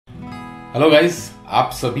Hello guys,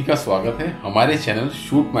 आप सभी का स्वागत है हमारे channel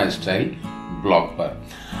shoot my style blog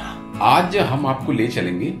पर। आज हम आपको ले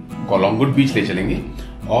चलेंगे कोलंगुट बीच ले चलेंगे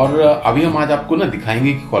और अभी हम आज आपको ना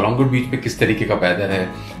दिखाएंगे कि कोलंगुट बीच पे किस तरीके का वेदर है,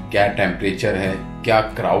 क्या टेम्परेचर है, क्या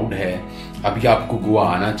क्राउड है। अभी आपको गोवा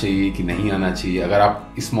आना चाहिए कि नहीं आना चाहिए। अगर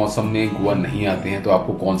आप इस मौसम में गोवा नहीं आते हैं तो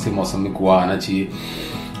आपको कौन से मौसम में गोवा आना चाहिए,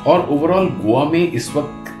 और ओवरऑल गोवा में इस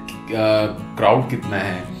वक्त क्राउड कितना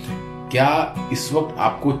है, क्या इस वक्त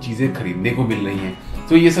आपको चीजें खरीदने को मिल रही हैं।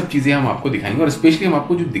 तो ये सब चीजें हम आपको दिखाएंगे और स्पेशली हम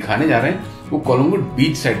आपको जो दिखाने जा रहे हैं वो कोलंगुट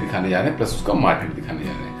बीच साइड दिखाने जा रहे हैं, प्लस उसका मार्केट दिखाने जा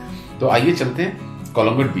रहे हैं। तो आइए चलते हैं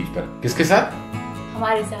कोलंगुट बीच पर। किसके साथ?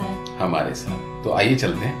 हमारे साथ। तो आइए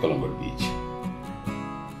चलते हैं कोलंगुट बीच।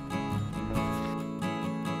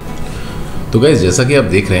 तो गाइस, जैसा कि आप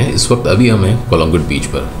देख रहे हैं इस वक्त अभी हम हैं कोलंगुट बीच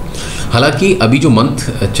पर। हालांकि अभी जो मंथ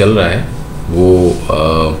चल रहा है वो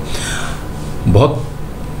बहुत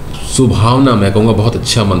सुभावना, मैं कहूँगा बहुत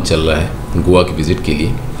अच्छा मंथ चल रहा है गोवा की विज़िट के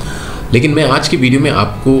लिए। लेकिन मैं आज की वीडियो में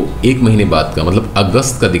आपको एक महीने बाद का मतलब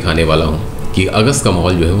अगस्त का दिखाने वाला हूँ कि अगस्त का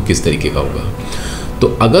माहौल जो है वो किस तरीके का होगा।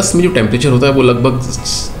 तो अगस्त में जो टेम्परेचर होता है वो लगभग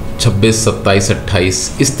 26, 27, 28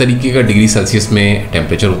 इस तरीके का डिग्री सेल्सियस में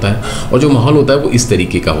टेम्परेचर होता है और जो माहौल होता है वो इस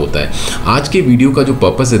तरीके का होता है। आज के वीडियो का जो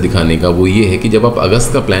पर्पस है दिखाने का वो ये है कि जब आप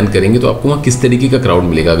अगस्त का प्लान करेंगे तो आपको वहाँ किस तरीके का क्राउड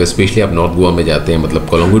मिलेगा। अगर स्पेशली आप नॉर्थ गोवा में जाते हैं, मतलब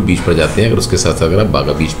कोलंगुट बीच पर जाते हैं, अगर उसके साथ अगर आप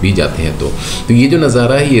बागा बीच भी जाते हैं तो ये जो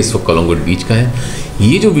नज़ारा है ये इस वक्त कोलंगुट बीच का है।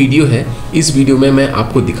 ये जो वीडियो है, इस वीडियो में मैं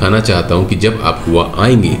आपको दिखाना चाहता हूँ कि जब आप गोवा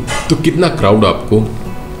आएंगे तो कितना क्राउड आपको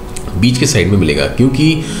बीच के साइड में मिलेगा,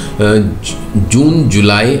 क्योंकि जून,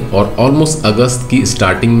 जुलाई और ऑलमोस्ट अगस्त की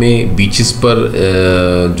स्टार्टिंग में बीचेस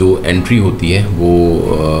पर जो एंट्री होती है वो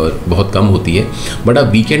बहुत कम होती है। बट आप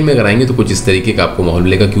वीकेंड में अगर आएंगे तो कुछ इस तरीके का आपको माहौल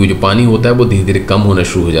मिलेगा, क्योंकि जो पानी होता है वो धीरे धीरे कम होना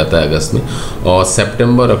शुरू हो जाता है अगस्त में, और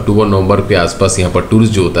सितंबर, अक्टूबर, नवंबर के आसपास यहाँ पर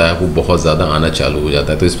टूरिस्ट जो होता है वो बहुत ज़्यादा आना चालू हो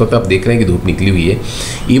जाता है। तो इस वक्त आप देख रहे हैं कि धूप निकली हुई है।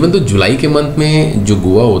 इवन तो जुलाई के मंथ में जो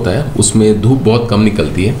गोवा होता है उसमें धूप बहुत कम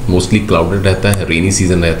निकलती है, मोस्टली क्लाउडेड रहता है, रेनी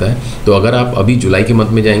सीजन रहता है। तो अगर आप अभी जुलाई के मंथ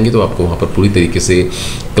में जाएंगे तो आपको वहाँ पर पूरी तरीके से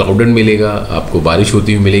क्लाउडेड मिलेगा, आपको बारिश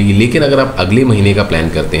होती हुई मिलेगी। लेकिन अगर आप अगले महीने का प्लान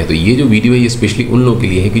करते हैं तो ये जो वीडियो है ये स्पेशली उन लोगों के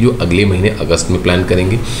लिए है कि जो अगले महीने अगस्त में प्लान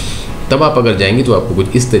करेंगे, तब आप अगर जाएंगे तो आपको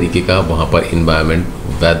कुछ इस तरीके का वहाँ पर इन्वायरमेंट,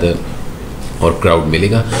 वेदर और क्राउड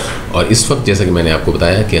मिलेगा। और इस वक्त जैसा कि मैंने आपको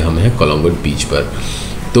बताया कि हम हैं कोलंगुट बीच पर।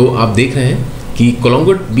 तो आप देख रहे हैं कि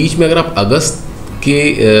कोलंगुट बीच में अगर आप अगस्त के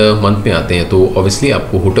मंथ में आते हैं तो ऑब्वियसली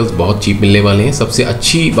आपको होटल्स बहुत चीप मिलने वाले हैं। सबसे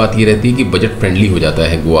अच्छी बात ये रहती है कि बजट फ्रेंडली हो जाता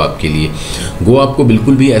है गोवा आपके लिए। गोवा आपको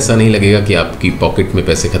बिल्कुल भी ऐसा नहीं लगेगा कि आपकी पॉकेट में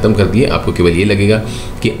पैसे ख़त्म कर दिए। आपको केवल ये लगेगा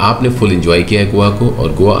कि आपने फुल एंजॉय किया है गोवा को,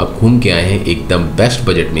 और गोवा आप घूम के आए हैं एकदम बेस्ट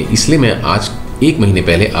बजट में। इसलिए मैं आज एक महीने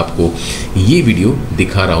पहले आपको ये वीडियो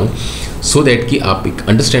दिखा रहा हूँ, सो दैट कि आप एक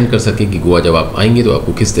अंडरस्टैंड कर सकें कि गोवा जब आप आएंगे तो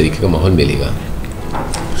आपको किस तरीके का माहौल मिलेगा।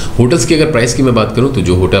 होटल्स की अगर प्राइस की मैं बात करूं तो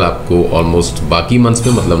जो होटल आपको ऑलमोस्ट बाकी मंथ्स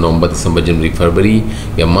में, मतलब नवंबर, दिसंबर, जनवरी, फरवरी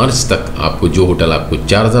या मार्च तक आपको जो होटल आपको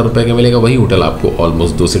 4,000 रुपये का मिलेगा, वही होटल आपको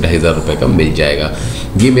ऑलमोस्ट 2 से 2,500 रुपये का मिल जाएगा।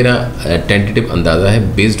 ये मेरा टेंटेटिव अंदाज़ा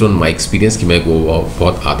है बेस्ड ऑन माई एक्सपीरियंस कि मैं गोवा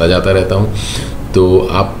बहुत आता जाता रहता हूँ। तो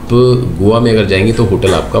आप गोवा में अगर जाएंगे तो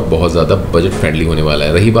होटल आपका बहुत ज़्यादा बजट फ्रेंडली होने वाला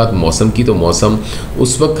है। रही बात मौसम की, तो मौसम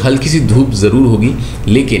उस वक्त हल्की सी धूप ज़रूर होगी,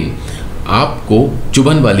 लेकिन आपको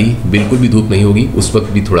चुभन वाली बिल्कुल भी धूप नहीं होगी। उस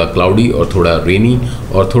वक्त भी थोड़ा क्लाउडी और थोड़ा रेनी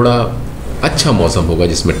और थोड़ा अच्छा मौसम होगा,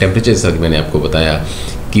 जिसमें टेम्परेचर जैसा कि मैंने आपको बताया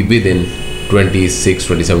कि विद इन 26,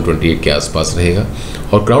 27, 28 के आसपास रहेगा।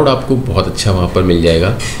 और क्राउड आपको बहुत अच्छा वहाँ पर मिल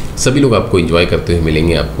जाएगा। सभी लोग आपको एंजॉय करते हुए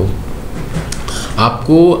मिलेंगे।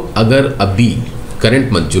 आपको अगर अभी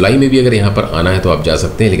करंट मंथ जुलाई में भी अगर यहाँ पर आना है तो आप जा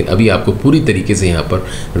सकते हैं, लेकिन अभी आपको पूरी तरीके से यहाँ पर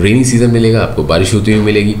रेनी सीज़न मिलेगा, आपको बारिश होती हुई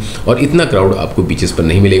मिलेगी और इतना क्राउड आपको बीचेस पर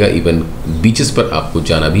नहीं मिलेगा। इवन बीचेस पर आपको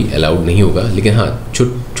जाना भी अलाउड नहीं होगा। लेकिन हाँ,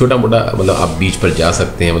 छोटा मोटा मतलब आप बीच पर जा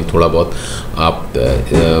सकते हैं, मतलब थोड़ा बहुत आप,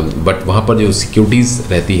 बट वहाँ पर जो सिक्योरिटीज़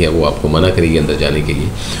रहती है वो आपको मना करेगी अंदर जाने के लिए।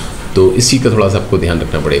 तो इस चीज़ का थोड़ा सा आपको ध्यान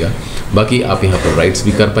रखना पड़ेगा। बाकी आप यहाँ पर राइड्स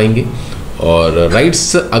भी कर पाएंगे, और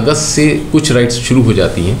राइड्स अगस्त से कुछ राइड्स शुरू हो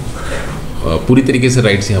जाती हैं। पूरी तरीके से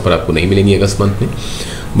राइड्स यहाँ पर आपको नहीं मिलेंगी अगस्त मंथ में।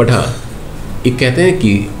 बट हाँ, एक कहते हैं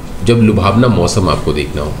कि जब लुभावना मौसम आपको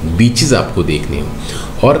देखना हो, बीचेस आपको देखने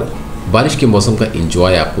हो और बारिश के मौसम का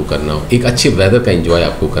एंजॉय आपको करना हो, एक अच्छे वेदर का एंजॉय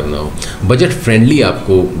आपको करना हो, बजट फ्रेंडली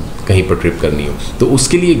आपको कहीं पर ट्रिप करनी हो, तो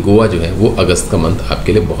उसके लिए गोवा जो है वो अगस्त का मंथ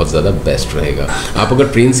आपके लिए बहुत ज़्यादा बेस्ट रहेगा। आप अगर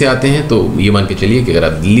ट्रेन से आते हैं तो ये मान के चलिए कि अगर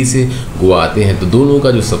आप दिल्ली से गोवा आते हैं तो दोनों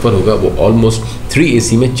का जो सफ़र होगा वो ऑलमोस्ट 3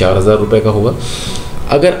 AC में 4,000 रुपये का होगा।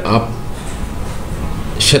 अगर आप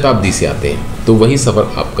शताब्दी से आते हैं तो वही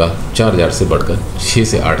सफ़र आपका 4,000 से बढ़कर 6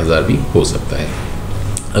 से 8,000 भी हो सकता है।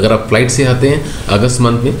 अगर आप फ्लाइट से आते हैं अगस्त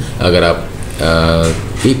मंथ में, अगर आप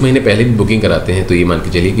 1 महीने पहले भी बुकिंग कराते हैं तो ये मान के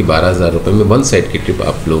चलिए कि 12,000 रुपये में वन साइड की ट्रिप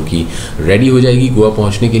आप लोगों की रेडी हो जाएगी गोवा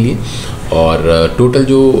पहुंचने के लिए। और टोटल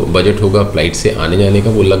जो बजट होगा फ़्लाइट से आने जाने का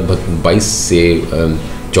वो लगभग 22 से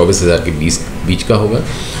 24,000 के बीच का होगा।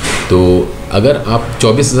 तो अगर आप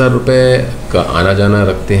 24,000 रुपये का आना जाना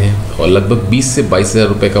रखते हैं और लगभग 20 से 22,000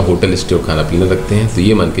 रुपये का होटल स्टे और खाना पीना रखते हैं तो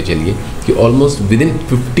ये मान के चलिए कि ऑलमोस्ट विदिन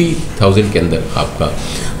 50,000 के अंदर आपका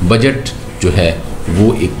बजट जो है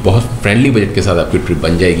वो एक बहुत फ्रेंडली बजट के साथ आपकी ट्रिप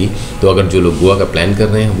बन जाएगी। तो अगर जो लोग गोवा का प्लान कर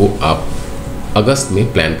रहे हैं वो आप अगस्त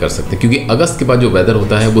में प्लान कर सकते हैं, क्योंकि अगस्त के बाद जो वेदर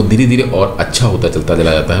होता है वो धीरे धीरे और अच्छा होता चलता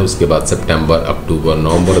चला जाता है। उसके बाद सितंबर, अक्टूबर,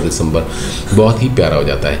 नवंबर और दिसंबर बहुत ही प्यारा हो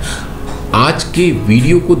जाता है। आज के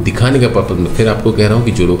वीडियो को दिखाने का पर्पज़ मैं फिर आपको कह रहा हूँ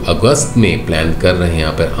कि जो लोग अगस्त में प्लान कर रहे हैं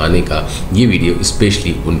यहाँ पर आने का, ये वीडियो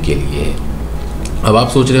स्पेशली उनके लिए है। अब आप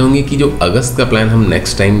सोच रहे होंगे कि जो अगस्त का प्लान हम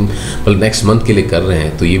नेक्स्ट टाइम मतलब नेक्स्ट मंथ के लिए कर रहे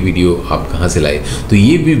हैं तो ये वीडियो आप कहाँ से लाए। तो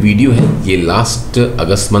ये भी वीडियो है, ये लास्ट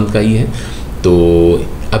अगस्त मंथ का ही है। तो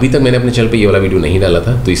अभी तक मैंने अपने चैनल पे ये वाला वीडियो नहीं डाला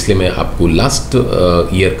था, तो इसलिए मैं आपको लास्ट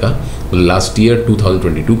ईयर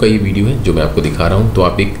 2022 का ये वीडियो है जो मैं आपको दिखा रहा हूँ। तो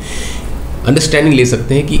आप एक अंडरस्टैंडिंग ले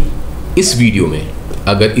सकते हैं कि इस वीडियो में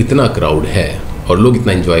अगर इतना क्राउड है और लोग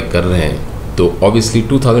इतना एंजॉय कर रहे हैं तो ऑब्वियसली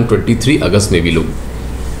 2023 अगस्त में भी लोग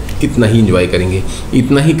इतना ही एंजॉय करेंगे,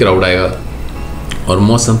 इतना ही क्राउड आएगा और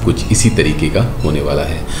मौसम कुछ इसी तरीके का होने वाला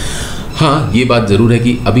है। हाँ, ये बात ज़रूर है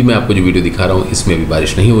कि अभी मैं आपको जो वीडियो दिखा रहा हूँ इसमें भी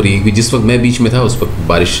बारिश नहीं हो रही है, क्योंकि जिस वक्त मैं बीच में था उस वक्त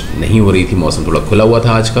बारिश नहीं हो रही थी, मौसम थोड़ा खुला हुआ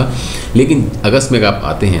था आज का। लेकिन अगस्त में अगर आप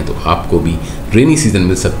आते हैं तो आपको भी रेनी सीज़न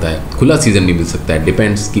मिल सकता है, खुला सीज़न भी मिल सकता है,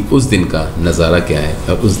 डिपेंड्स कि उस दिन का नज़ारा क्या है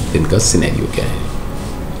और उस दिन का सिनेरियो क्या है।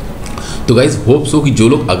 तो गाइज़ होप सो कि जो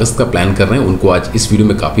लोग अगस्त का प्लान कर रहे हैं उनको आज इस वीडियो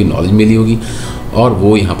में काफ़ी नॉलेज मिली होगी और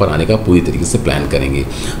वो यहाँ पर आने का पूरी तरीके से प्लान करेंगे।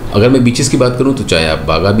 अगर मैं बीचेस की बात करूँ तो चाहे आप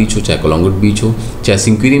बागा बीच हो, चाहे कोलंगुट बीच हो, चाहे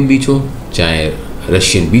सिंक्वेरियम बीच हो, चाहे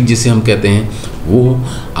रशियन बीच जिसे हम कहते हैं वो हो,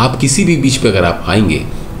 आप किसी भी बीच पे अगर आप आएंगे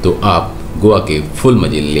तो आप गोवा के फुल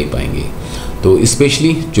मज़े ले पाएंगे। तो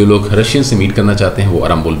स्पेशली जो लोग रशियन से मीट करना चाहते हैं वो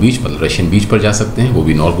अरम्बोल बीच मतलब रशियन बीच पर जा सकते हैं, वो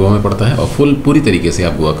भी नॉर्थ गोवा में पड़ता है और पूरी तरीके से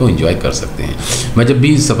आप गोवा को एंजॉय कर सकते हैं। मैं जब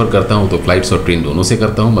भी सफ़र करता हूँ तो फ्लाइट्स और ट्रेन दोनों से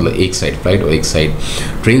करता हूँ, मतलब एक साइड फ्लाइट और एक साइड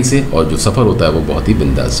ट्रेन से, और जो सफ़र होता है वो बहुत ही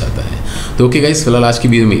बिंदास जाता है। तो ओके गाइस, फिलहाल आज की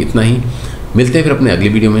वीडियो में इतना ही, मिलते हैं फिर अपने अगली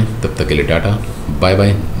वीडियो में, तब तक के लिए टाटा बाय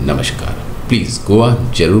बाय नमस्कार। प्लीज़ गोवा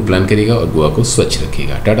ज़रूर प्लान करिएगा और गोवा को स्वच्छ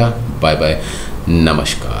रखिएगा। टाटा बाय बाय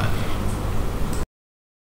नमस्कार।